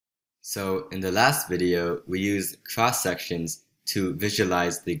So in the last video, we used cross-sections to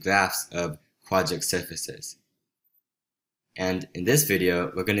visualize the graphs of quadric surfaces. And in this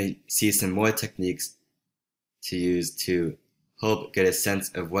video, we're going to see some more techniques to use to help get a sense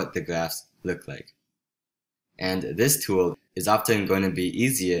of what the graphs look like. And this tool is often going to be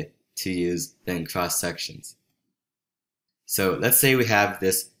easier to use than cross-sections. So let's say we have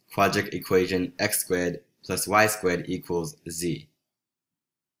this quadric equation x squared plus y squared equals z.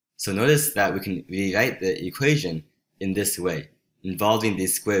 So notice that we can rewrite the equation in this way, involving the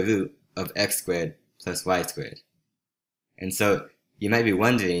square root of x squared plus y squared. And so you might be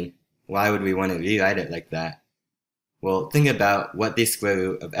wondering, why would we want to rewrite it like that? Well, think about what the square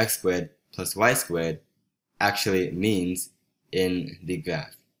root of x squared plus y squared actually means in the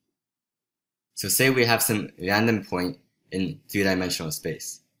graph. So say we have some random point in three-dimensional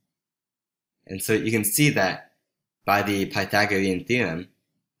space. And so you can see that by the Pythagorean theorem,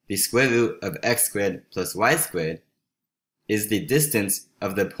 the square root of x squared plus y squared is the distance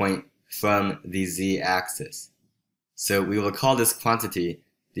of the point from the z-axis. So we will call this quantity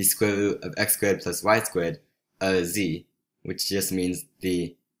the square root of x squared plus y squared, z, which just means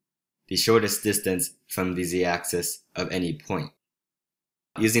the shortest distance from the z-axis of any point.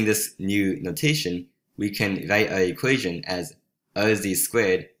 Using this new notation, we can write our equation as z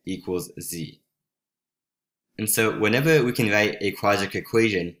squared equals z. And so whenever we can write a quadric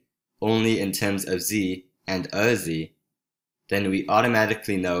equation only in terms of z and z, then we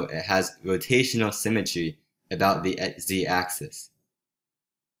automatically know it has rotational symmetry about the z-axis.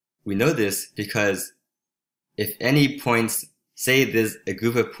 We know this because if any points, say there's a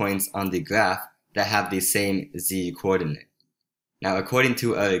group of points on the graph that have the same z coordinate. Now according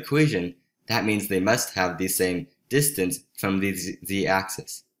to our equation, that means they must have the same distance from the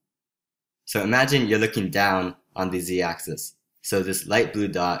z-axis. So imagine you're looking down on the z-axis. So this light blue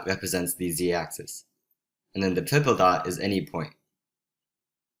dot represents the z-axis. And then the purple dot is any point.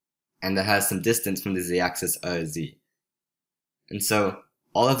 And that has some distance from the z-axis z. And so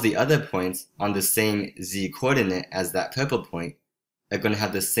all of the other points on the same z-coordinate as that purple point are going to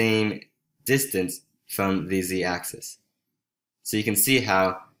have the same distance from the z-axis. So you can see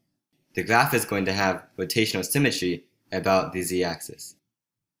how the graph is going to have rotational symmetry about the z-axis.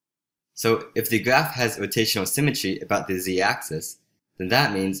 So if the graph has rotational symmetry about the z-axis, then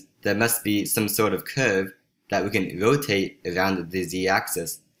that means there must be some sort of curve that we can rotate around the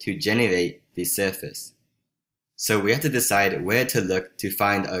z-axis to generate the surface. So we have to decide where to look to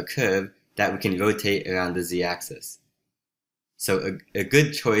find a curve that we can rotate around the z-axis. So a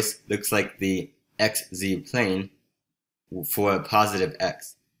good choice looks like the xz plane for positive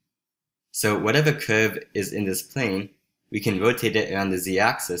x. So whatever curve is in this plane, we can rotate it around the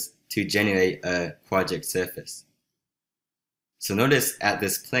z-axis to generate a quadric surface. So notice at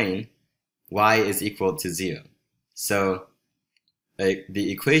this plane, y is equal to 0. So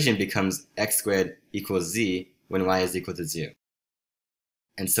the equation becomes x squared equals z when y is equal to 0.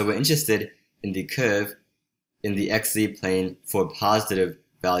 And so we're interested in the curve in the xz plane for positive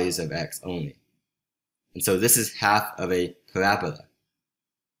values of x only. And so this is half of a parabola.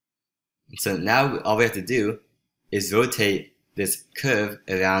 And so now all we have to do is rotate this curve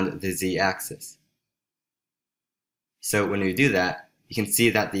around the z-axis. So when we do that, you can see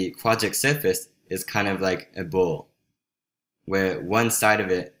that the quadric surface is kind of like a bowl, where one side of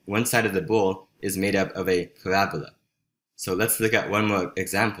the bowl is made up of a parabola. So let's look at one more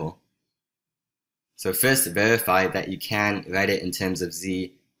example. So first verify that you can write it in terms of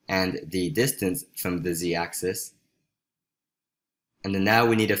z and the distance from the z-axis. And then now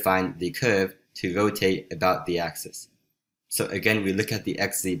we need to find the curve to rotate about the axis. So again, we look at the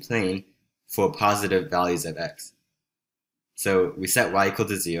xz plane for positive values of x. So we set y equal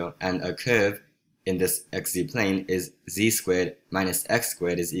to 0, and a curve in this xz plane is z squared minus x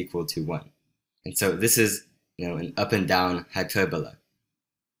squared is equal to 1. And so this is an up and down hyperbola.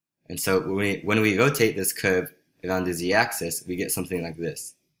 And so when we rotate this curve around the z-axis, we get something like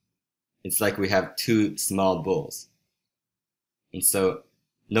this. It's like we have two small bowls. And so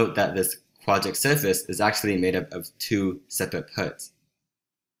note that this quadric surface is actually made up of two separate parts.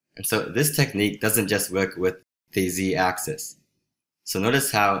 And so this technique doesn't just work with the z-axis. So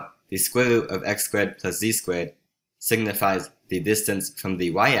notice how the square root of x squared plus z squared signifies the distance from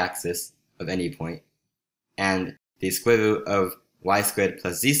the y-axis of any point, and the square root of y squared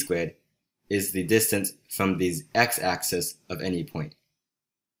plus z squared is the distance from the x-axis of any point.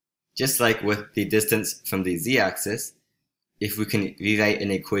 Just like with the distance from the z-axis, if we can rewrite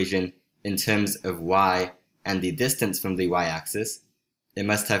an equation in terms of y and the distance from the y-axis, it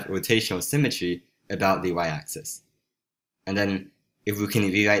must have rotational symmetry about the y-axis. And then if we can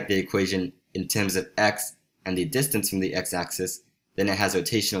rewrite the equation in terms of x and the distance from the x-axis, then it has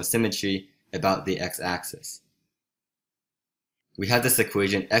rotational symmetry about the x-axis. We have this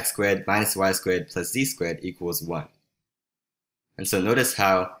equation x squared minus y squared plus z squared equals 1. And so notice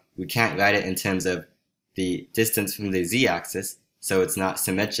how we can't write it in terms of the distance from the z-axis, so it's not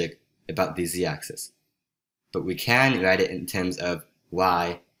symmetric about the z-axis. But we can write it in terms of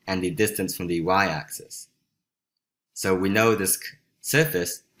y and the distance from the y-axis. So we know this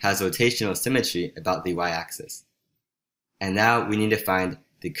surface has rotational symmetry about the y-axis. And now we need to find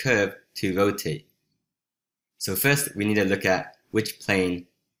the curve to rotate. So first we need to look at which plane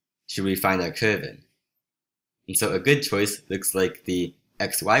should we find our curve in. And so a good choice looks like the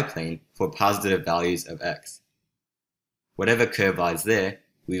xy plane for positive values of x. Whatever curve lies there,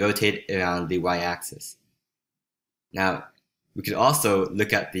 we rotate around the y-axis. Now, we could also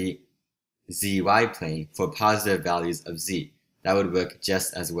look at the zy plane for positive values of z. That would work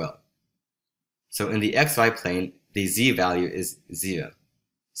just as well. So in the xy plane, the z value is 0.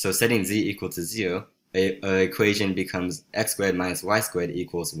 So setting z equal to 0, our equation becomes x squared minus y squared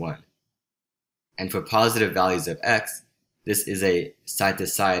equals 1. And for positive values of x, this is a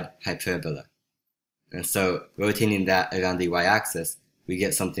side-to-side hyperbola. And so rotating that around the y-axis, we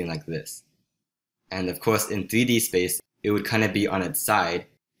get something like this. And of course, in 3D space, it would kind of be on its side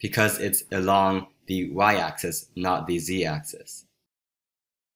because it's along the y-axis, not the z-axis.